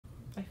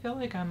I feel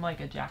like I'm like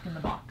a Jack in the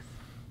Box.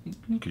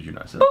 Because you're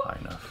not set up high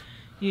enough.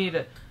 You need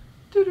to...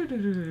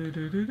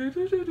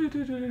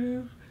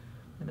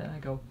 And then I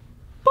go...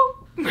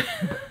 Boop.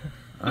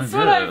 That's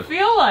what I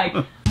feel like.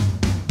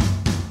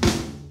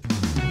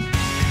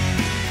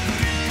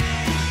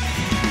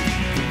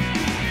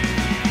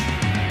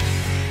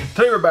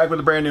 Today we're back with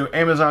a brand new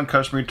Amazon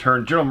custom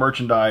return general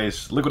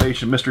merchandise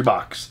liquidation mystery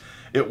box.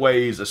 It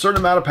weighs a certain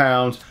amount of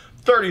pounds,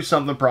 30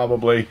 something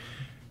probably,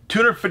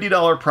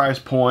 $250 price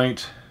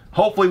point.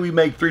 Hopefully we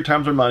make 3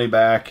 times our money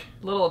back.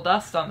 Little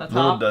dust on the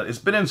top. It's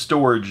been in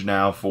storage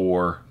now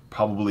for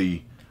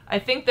probably... I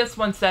think this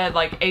one said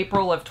like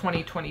April of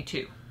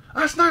 2022.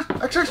 That's not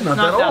actually not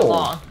that that old.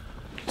 long.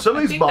 Some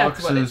of these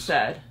boxes, that's what it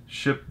said.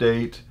 Ship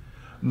date,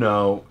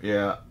 no,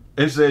 yeah.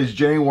 It says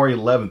January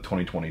 11th,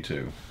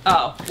 2022.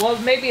 Oh, well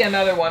maybe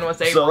another one was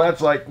April. So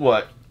that's like,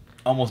 what,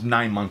 almost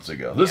 9 months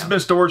ago. This has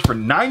been storage for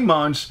 9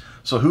 months,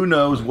 so who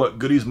knows what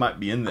goodies might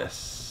be in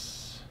this.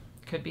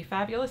 Could be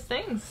fabulous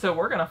things, so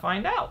we're going to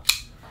find out.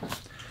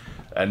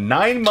 A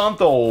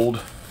 9-month-old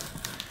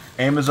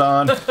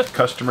Amazon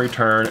custom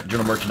return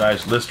general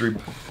merchandise mystery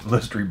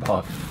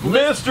box.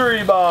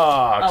 Mystery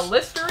box! A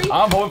Listerine?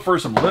 I'm hoping for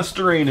some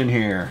Listerine in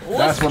here. Listerine.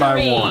 That's what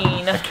I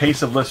want. A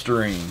case of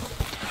Listerine.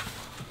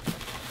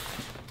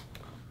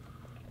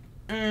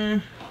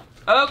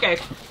 Okay.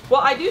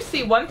 Well, I do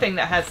see one thing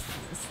that has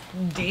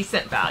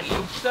decent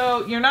value.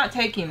 So you're not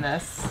taking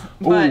this.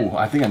 Ooh,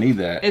 I think I need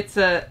that. It's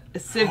a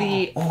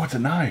Civi. Oh, it's a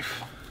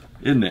knife,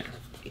 isn't it?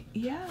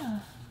 Yeah.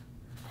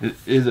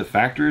 Is it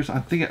factories? I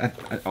think.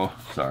 Oh,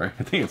 sorry.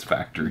 I think it's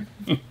factory.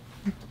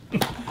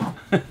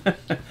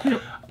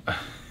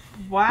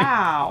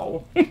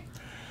 Wow.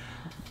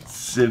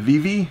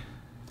 Civivi.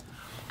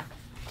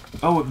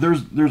 Oh,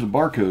 there's a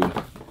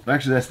barcode.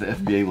 Actually, that's the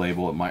FBA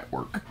label. It might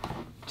work.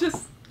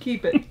 Just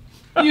keep it.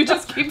 You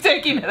just keep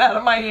taking it out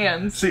of my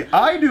hands. See,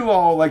 I do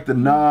all like the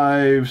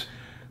knives,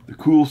 the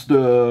cool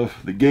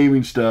stuff, the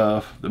gaming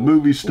stuff, the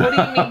movie stuff.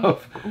 What do you mean?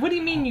 What do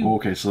you mean you?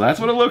 Okay, so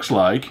that's what it looks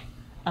like.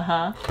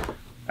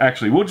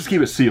 Actually, we'll just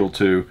keep it sealed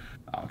too.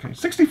 Okay,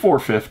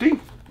 $64.50.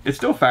 It's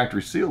still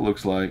factory seal.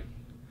 Looks like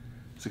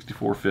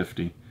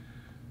 $64.50.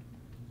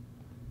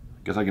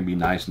 Guess I can be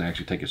nice and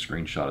actually take a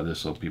screenshot of this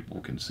so people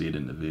can see it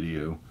in the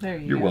video. There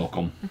you You're go.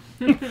 welcome.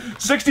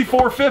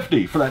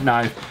 $64.50 for that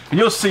knife, and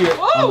you'll see it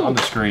on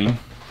the screen.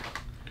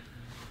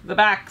 The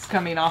back's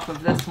coming off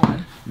of this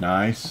one.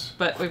 Nice.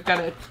 But we've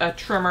got a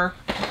trimmer.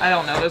 I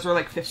don't know. Those were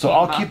like 15 So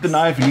I'll bucks. keep the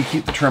knife and you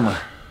keep the trimmer.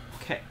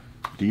 Okay.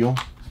 Deal.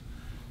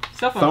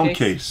 Cell Phone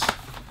case.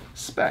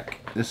 Spec.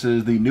 This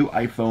is the new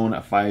iPhone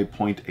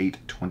 5.8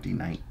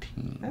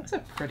 2019. That's a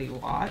pretty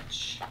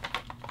watch.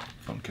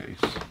 Phone case.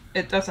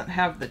 It doesn't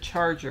have the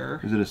charger.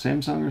 Is it a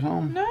Samsung or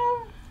something?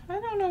 No, I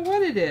don't know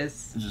what it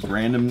is. It's just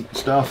random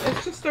stuff.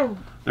 It's just a...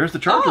 There's the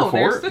charger for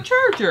there's it. the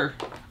charger.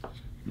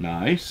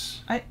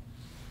 Nice.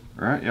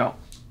 Alright, yep.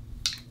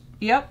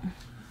 Yep.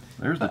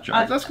 There's the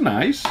charger. That's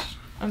nice.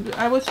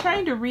 I was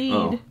trying to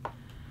read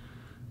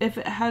if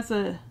it has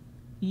a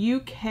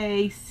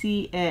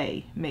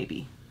UKCA,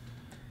 maybe.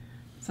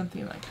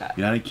 Something like that.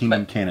 United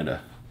Kingdom,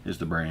 Canada is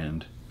the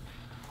brand.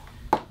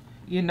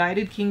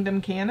 United Kingdom,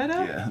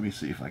 Canada? Yeah, let me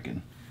see if I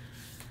can.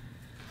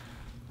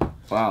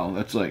 Wow,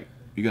 that's like,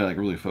 you gotta like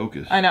really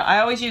focus. I know. I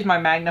always use my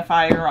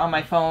magnifier on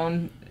my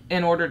phone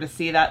in order to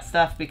see that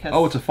stuff because...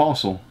 Oh, it's a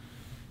fossil.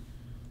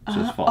 It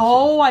says fossil.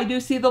 Oh, I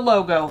do see the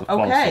logo. The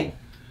okay.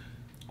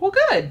 Well,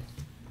 good.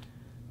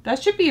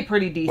 That should be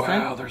pretty decent.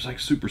 Wow, there's like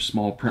super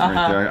small print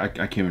right there. I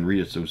can't even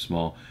read it, so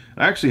small.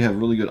 I actually have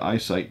really good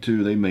eyesight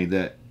too. They made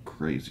that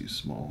crazy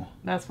small.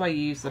 That's why you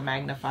use the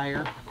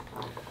magnifier.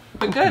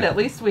 But good, at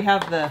least we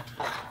have the...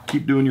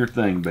 Keep doing your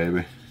thing,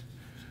 baby.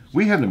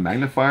 We have the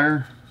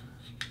magnifier,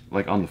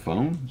 like on the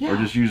phone? Yeah. Or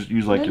just use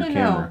like your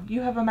camera? No,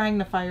 you have a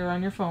magnifier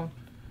on your phone.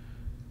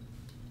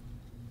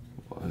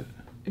 What?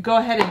 Go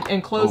ahead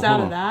and close out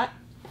of that.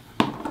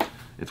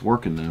 It's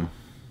working now.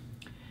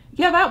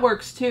 Yeah, that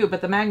works too,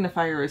 but the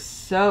magnifier is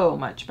so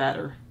much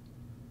better.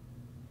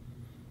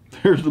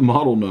 There's the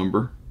model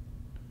number.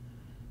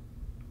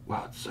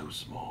 Wow, it's so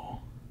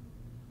small.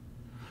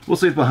 We'll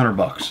say it's about 100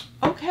 bucks.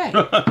 Okay.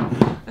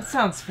 That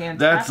sounds fantastic.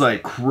 That's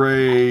like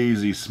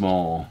crazy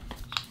small.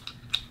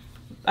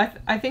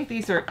 I think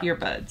these are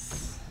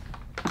earbuds.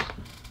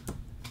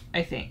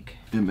 I think.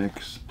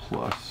 MX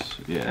Plus.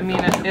 Yeah. I mean,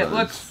 it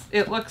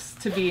looks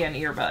to be an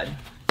earbud.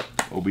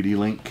 OBD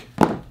link.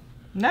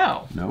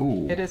 No.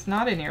 No. It is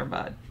not an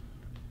earbud.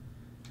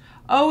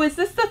 Oh, is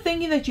this the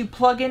thingy that you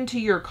plug into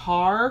your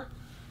car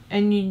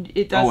and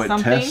it does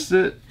something? Oh, it tests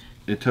it?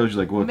 It tells you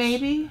like what's...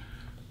 Maybe.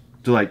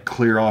 To like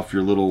clear off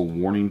your little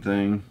warning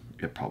thing.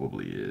 It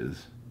probably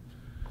is.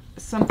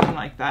 Something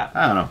like that.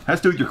 I don't know.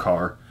 Has to do with your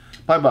car.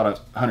 Probably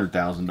about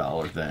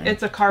 $100,000 thing.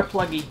 It's a car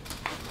pluggy.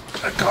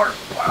 A car.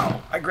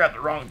 Wow. I grabbed the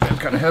wrong thing. It's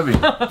kind of heavy.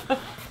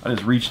 I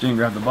just reached in and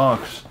grabbed the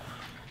box.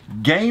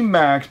 Game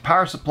Max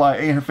power supply,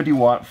 850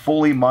 watt,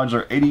 fully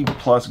modular, 80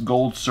 plus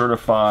gold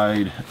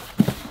certified.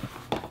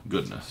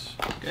 Goodness.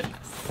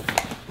 Goodness.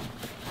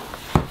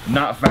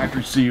 Not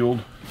factory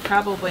sealed.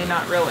 probably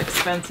not real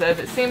expensive.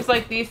 It seems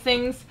like these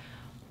things,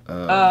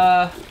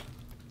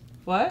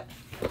 what?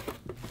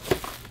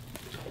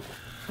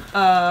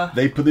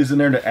 They put these in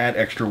there to add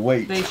extra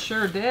weight. They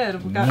sure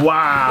did. Wow.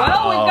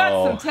 Well, we've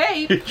got some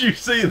tape. Did you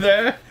see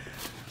that?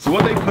 So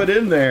what they put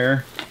in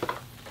there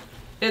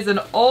is an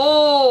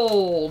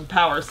old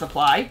power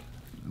supply.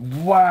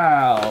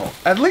 Wow.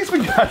 At least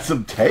we got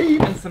some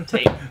tape. And some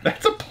tape.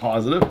 That's a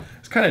positive.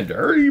 It's kind of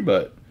dirty,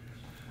 but...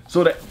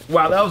 So that...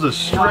 Wow, that was a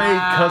straight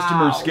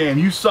customer scam.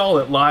 You saw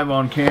it live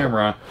on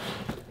camera.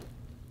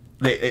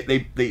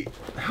 They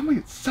how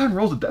many 7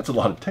 rolls that's a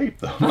lot of tape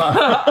though.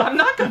 I'm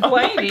not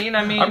complaining.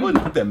 I mean, I'm really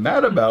not that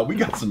mad about it. We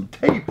got some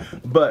tape,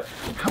 but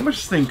how much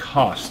this thing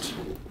cost?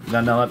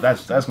 No,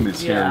 that's gonna be the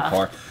scary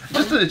part.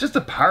 Just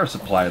a power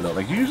supply though.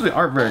 Like usually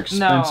aren't very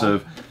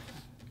expensive. No.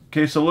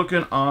 Okay, so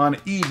looking on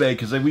eBay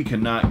because we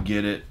cannot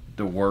get it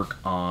to work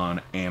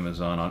on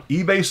Amazon. On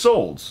eBay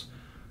solds,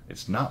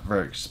 it's not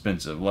very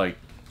expensive. Like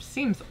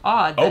seems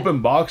odd.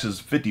 Open box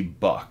is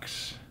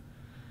 $50.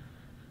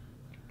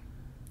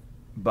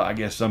 But I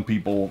guess some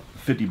people,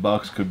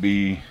 $50 could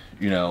be,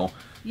 you know,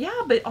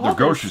 but all their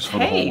groceries for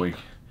the whole week.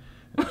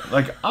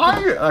 Like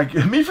I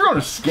mean, if you're on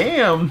a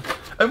scam,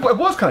 it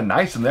was kind of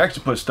nice, and they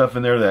actually put stuff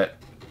in there that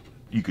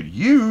you could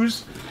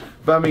use.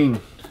 But I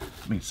mean,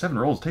 7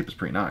 rolls of tape is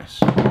pretty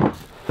nice.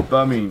 But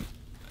I mean,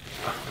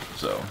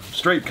 so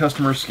straight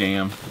customer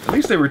scam. At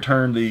least they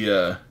returned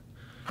the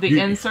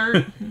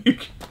insert.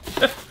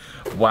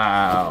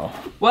 Wow.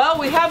 Well,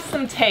 we have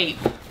some tape.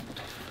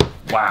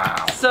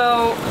 Wow.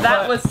 So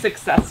that was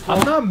successful.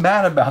 I'm not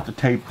mad about the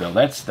tape though.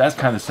 That's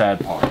kind of the sad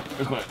part.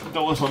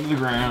 Throw this onto the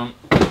ground.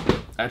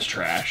 That's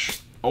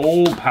trash.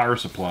 Old power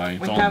supply.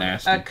 It's all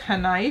nasty. We have a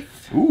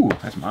knife. Ooh,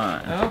 that's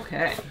mine.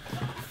 Okay.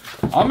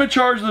 I'm in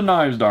charge of the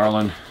knives,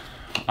 darling.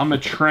 I'm a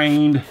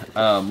trained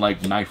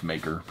like knife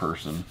maker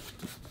person.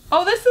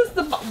 Oh, this is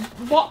the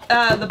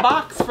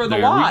box for the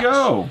watch. There we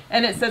go.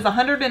 And it says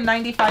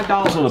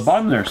 $195. So the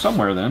bottom there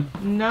somewhere then.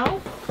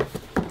 No.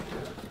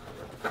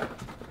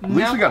 At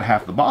least we got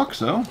half the box,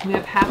 though. We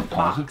have half the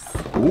box.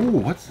 Ooh,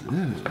 what's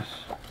this?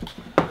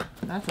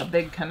 That's a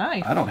big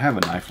knife. I don't have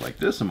a knife like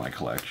this in my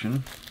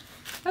collection.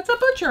 That's a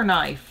butcher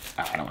knife.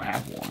 I don't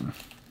have one.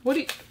 What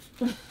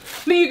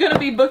are you going to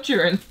be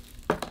butchering?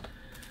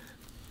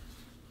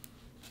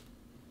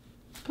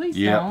 Please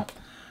don't.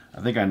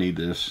 I think I need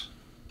this.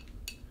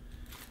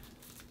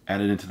 Add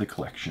it into the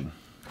collection.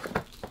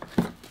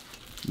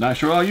 Not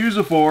sure what I'll use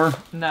it for.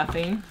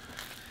 Nothing.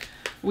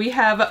 We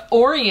have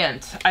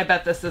Orient. I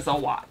bet this is a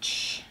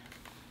watch.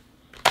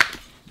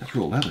 That's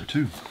real leather,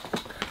 too.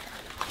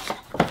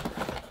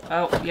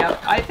 Oh, yep.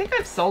 I think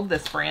I've sold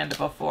this brand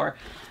before.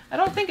 I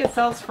don't think it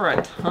sells for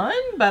a ton,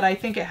 but I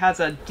think it has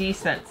a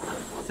decent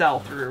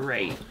sell-through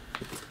rate.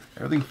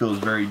 Everything feels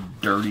very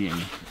dirty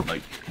and,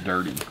 like,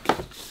 dirty.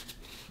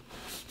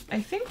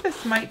 I think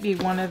this might be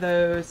one of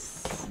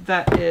those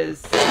that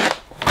is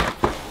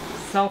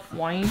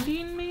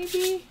self-winding,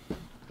 maybe?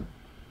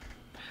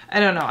 I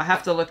don't know. I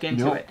have to look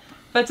into it.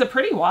 But it's a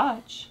pretty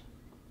watch.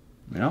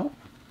 Yep.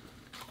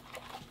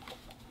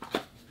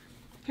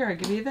 Here, I'll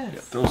give you this. Yeah,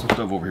 throw some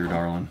stuff over here,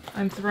 darling.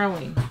 I'm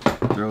throwing.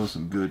 Throw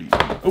some goodies.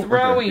 Oh,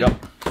 throwing. Right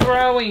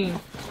Throwing.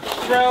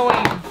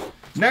 Throwing.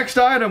 Next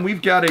item,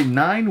 we've got a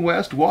 9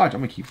 West watch.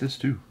 I'm going to keep this,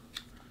 too.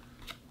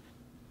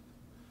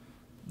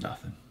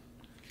 Nothing.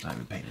 Not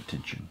even paying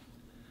attention.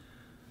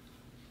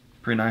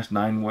 Pretty nice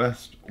 9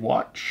 West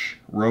watch.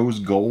 Rose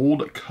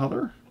gold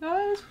color.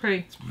 Oh, that's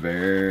pretty. It's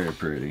very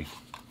pretty.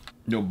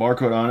 No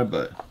barcode on it,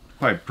 but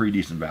probably pretty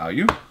decent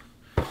value.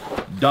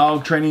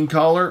 Dog training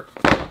collar.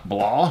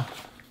 Blah.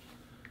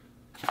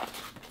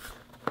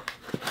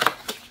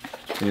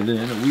 And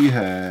then we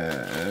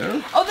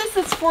have... Oh, this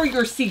is for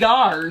your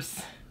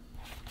cigars.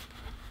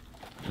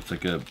 It's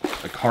like a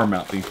car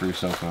mount thing for your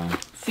cell phone.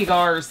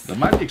 Cigars. That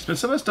might be expensive.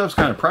 Some of that stuff's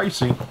kind of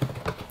pricey.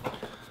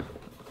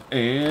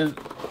 And...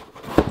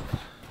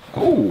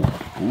 Oh,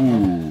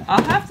 ooh.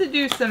 I'll have to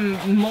do some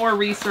more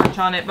research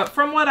on it, but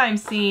from what I'm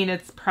seeing,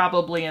 it's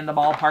probably in the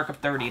ballpark of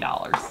 $30.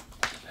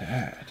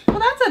 That. Well,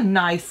 that's a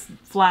nice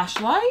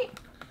flashlight.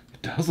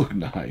 It does look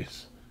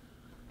nice.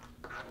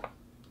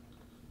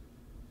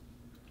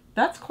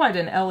 That's quite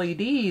an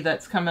LED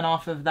that's coming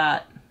off of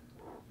that.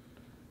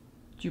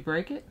 Did you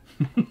break it?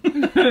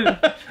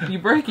 You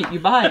break it, you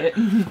buy it.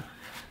 Did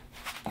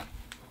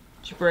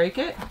you break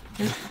it?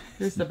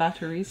 Here's the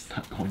batteries. It's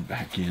not going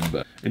back in,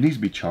 but it needs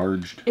to be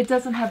charged. It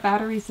doesn't have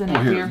batteries in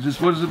it here. Here's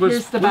Put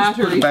the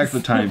batteries. it back for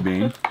the time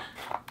being.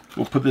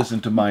 We'll put this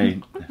into my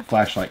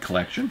flashlight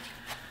collection.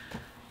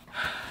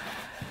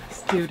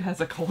 This dude has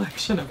a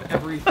collection of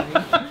everything.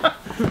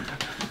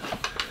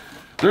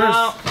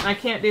 I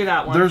can't do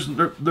that one.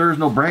 There's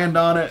no brand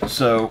on it,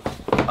 so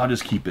I'll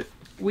just keep it.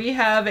 We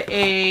have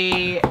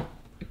a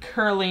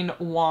curling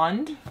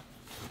wand.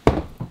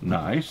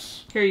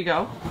 Nice. Here you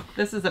go.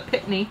 This is a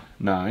Pitney.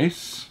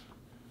 Nice.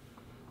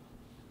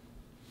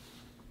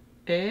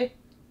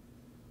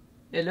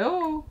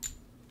 Hello?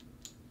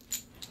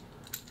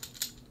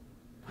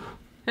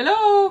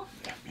 Hello?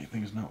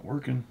 Anything's not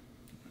working.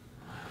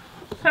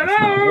 Hello? It's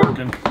not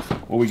working.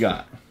 What we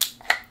got?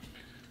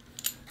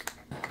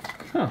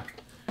 Huh.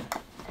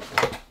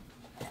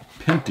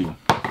 Pinty.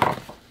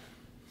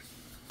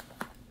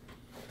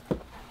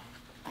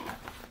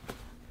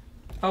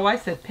 Oh, I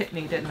said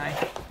Pitney, didn't I?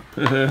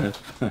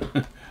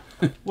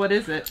 What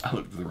is it? I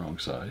looked at the wrong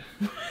side.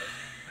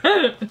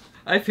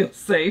 I feel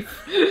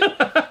safe.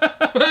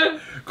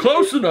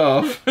 Close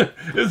enough.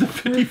 There's a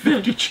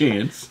 50-50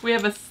 chance. We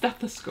have a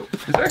stethoscope.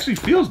 It actually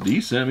feels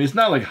decent. I mean, it's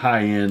not like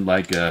high-end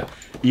like a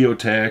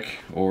EOTech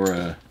or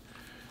a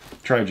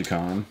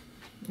Trigicon.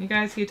 You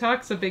guys, he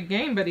talks a big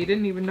game, but he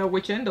didn't even know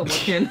which end to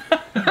look in.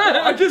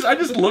 I just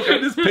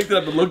picked it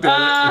up and looked at it.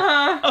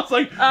 I was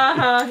like,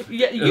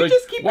 yeah, you like,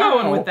 just keep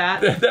wow, going with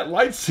that. That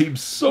light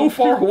seems so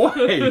far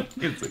away.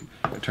 It's like,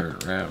 I turn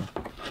it around.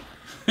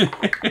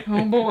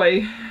 Oh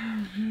boy.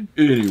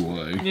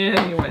 Anyway,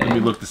 let me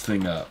look this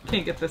thing up.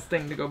 Can't get this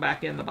thing to go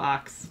back in the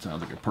box. It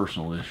sounds like a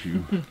personal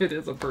issue. It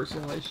is a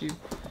personal issue.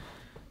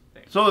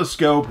 So the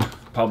scope,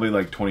 probably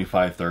like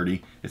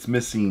 $25-30. It's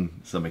missing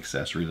some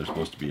accessories that are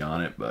supposed to be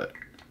on it, but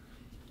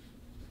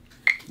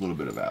a little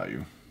bit of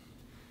value.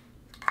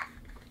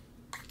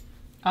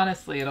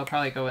 Honestly, it'll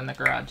probably go in the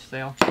garage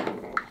sale.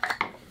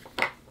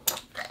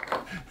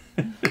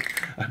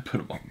 I put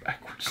them on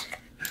backwards.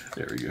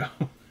 There we go.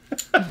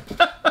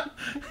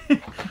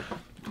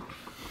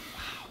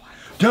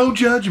 Don't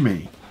judge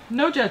me.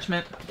 No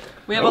judgment.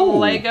 We have a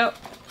Lego.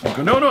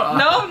 No.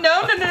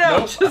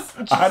 No. Just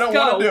I don't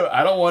want to do it.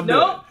 I don't want to do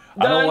it.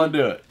 I don't want to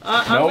do it.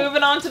 I'm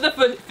moving on to the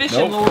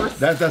fishing lures.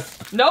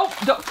 That's. Nope,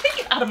 don't take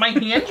it out of my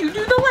hand. You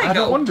do the Lego. I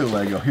don't want to do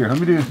Lego. Here, let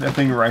me do that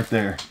thing right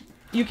there.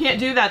 You can't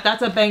do that.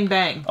 That's a bang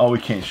bang. Oh, we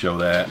can't show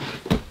that.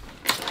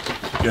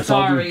 Guess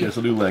I'll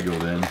do Lego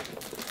then.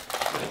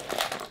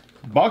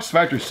 Box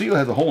factory seal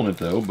has a hole in it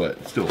though, but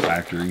it's still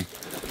factory.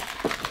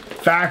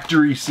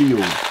 Factory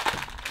sealed.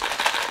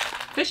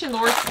 Fishing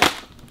lures.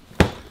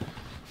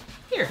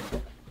 Here,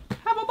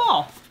 have a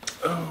ball.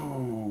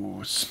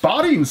 Oh,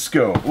 spotting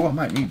scope. Oh, I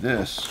might need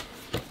this.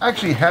 I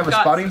actually have a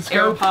spotting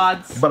scope,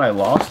 AirPods. but I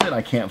lost it.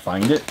 I can't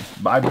find it.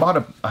 I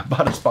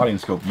bought a spotting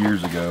scope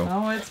years ago.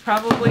 Oh, it's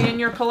probably in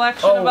your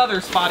collection of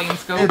other spotting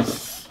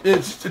scopes.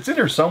 It's in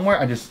there somewhere.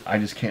 I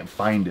just can't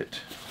find it.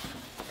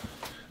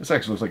 This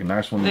actually looks like a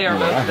nice one. They are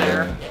both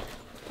there.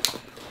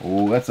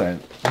 Oh, that's a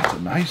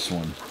nice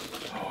one.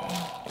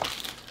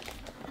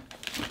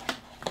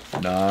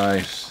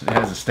 Nice. It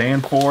has a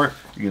stand for it.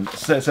 You can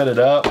set it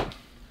up.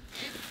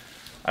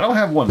 I don't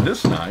have one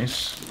this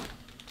nice.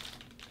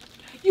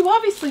 You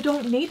obviously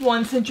don't need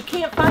one since you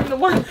can't find the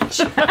one that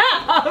you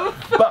have.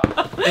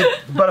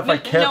 But if I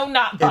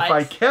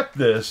kept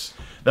this,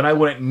 then I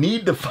wouldn't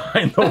need to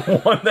find the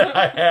one that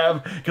I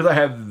have because I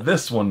have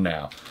this one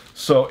now.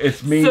 So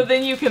it's me. So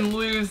then you can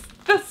lose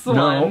this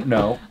one.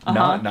 No,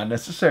 not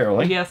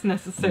necessarily. Yes,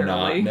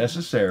 necessarily. Not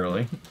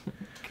necessarily.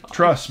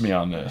 Trust me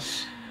on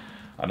this.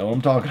 I know what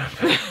I'm talking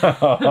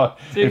about.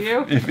 Do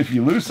you? If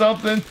you lose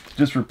something,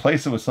 just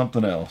replace it with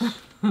something else.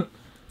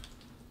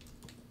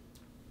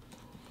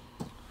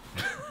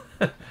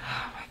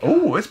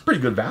 Oh, it's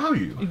pretty good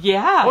value.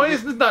 Yeah. Well,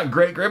 it's not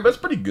great, but it's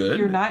pretty good.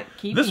 You're not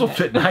keeping this will it.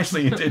 fit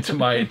nicely into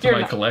my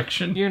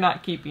collection. You're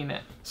not keeping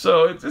it.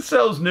 So it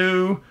sells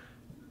new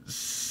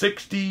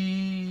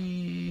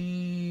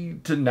 60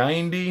 to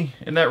 90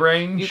 in that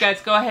range. You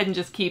guys go ahead and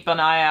just keep an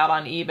eye out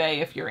on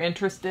eBay if you're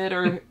interested,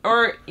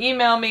 or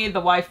email me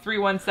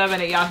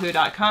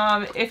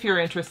thewife317@yahoo.com if you're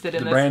interested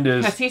in the this. Brand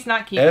is because he's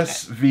not keeping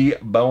SV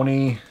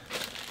Boney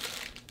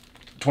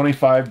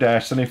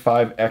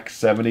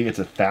 25-75X70. It's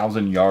a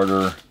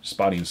 1,000-yarder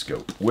spotting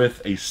scope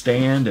with a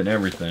stand and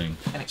everything.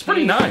 It's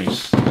pretty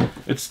nice.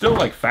 It's still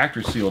like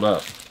factory sealed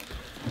up.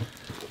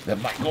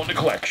 That might go in the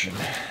collection.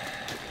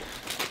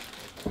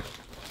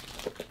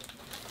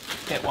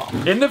 It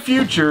won't. In the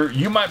future,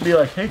 you might be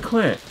like, "Hey,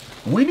 Clint,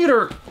 we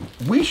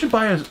should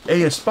buy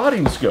a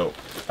spotting scope."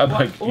 I'm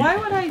like, why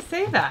would I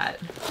say that?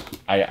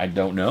 I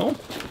don't know,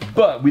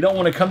 but we don't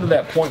want to come to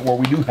that point where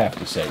we do have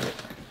to say it.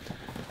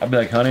 I'd be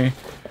like, "Honey,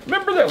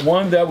 remember that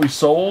one that we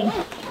sold?"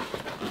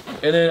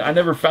 And then I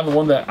never found the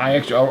one that I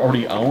actually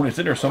already own. It's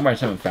in there somewhere. I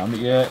just haven't found it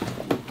yet.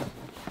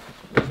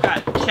 We've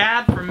got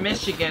Chad from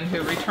Michigan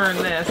who returned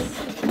this.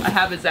 I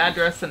have his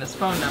address and his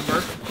phone number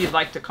if you'd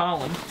like to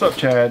call him. What's up,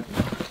 Chad?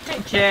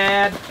 Hey,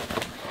 Chad.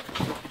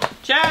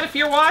 Chad, if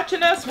you're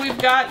watching us, we've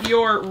got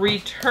your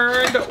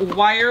returned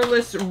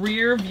wireless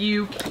rear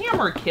view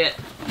camera kit.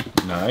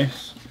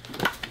 Nice.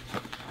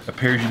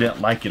 Appears you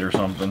didn't like it or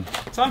something.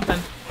 Something.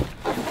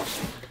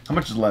 How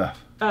much is left?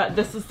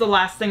 This is the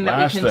last thing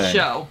that we can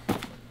show.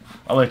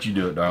 I'll let you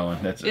do it, darling.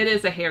 That's it. It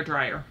is a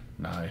hairdryer.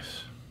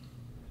 Nice.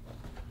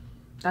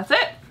 That's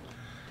it.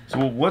 So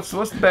what's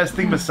the best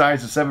thing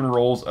besides the 7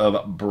 rolls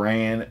of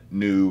brand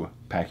new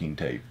packing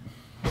tape?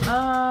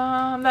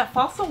 That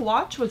Fossil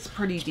watch was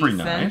pretty decent. Pretty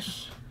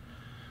nice.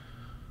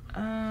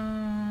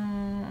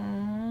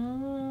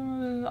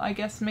 I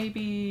guess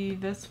maybe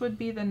this would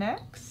be the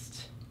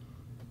next.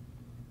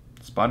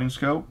 Spotting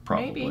scope?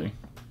 Probably. Maybe.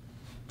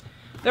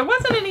 There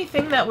wasn't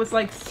anything that was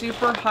like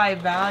super high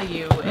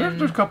value.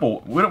 There's a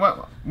couple. We're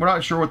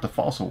not sure what the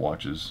Fossil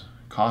watch is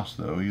cost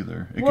though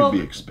either. It could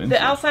be expensive.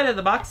 The outside of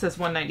the box says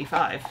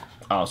 $195.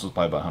 Oh, so it's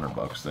probably about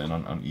 $100 then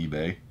on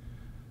eBay.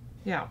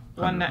 Yeah,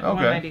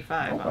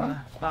 $195 on the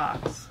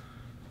box.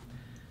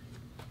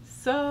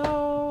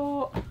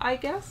 So I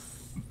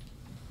guess,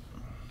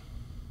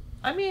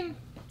 I mean,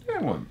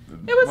 it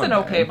was an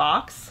okay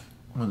box.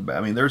 It wasn't bad.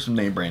 I mean, there's some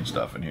name brand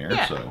stuff in here,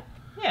 so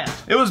yeah,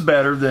 it was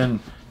better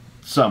than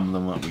some of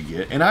them what we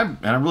get. And I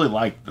really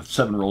like the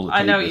 7 rolls of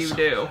tape. I know you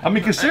do. I mean,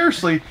 because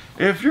seriously,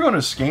 if you're going to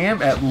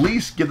scam, at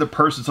least give the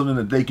person something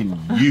that they can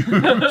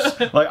use.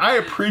 Like, I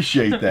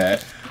appreciate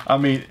that. I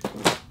mean,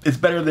 it's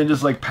better than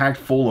just like packed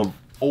full of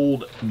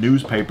old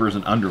newspapers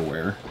and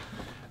underwear.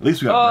 At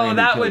least we got brand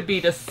new tape. Would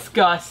be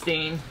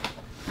disgusting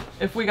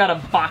if we got a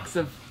box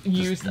of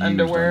used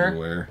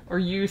underwear or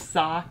used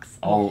socks.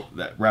 All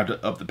that wrapped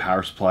up the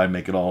power supply,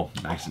 make it all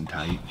nice and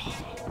tight.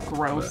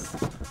 Gross.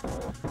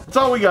 But that's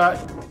all we got.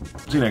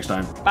 See you next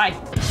time. Bye.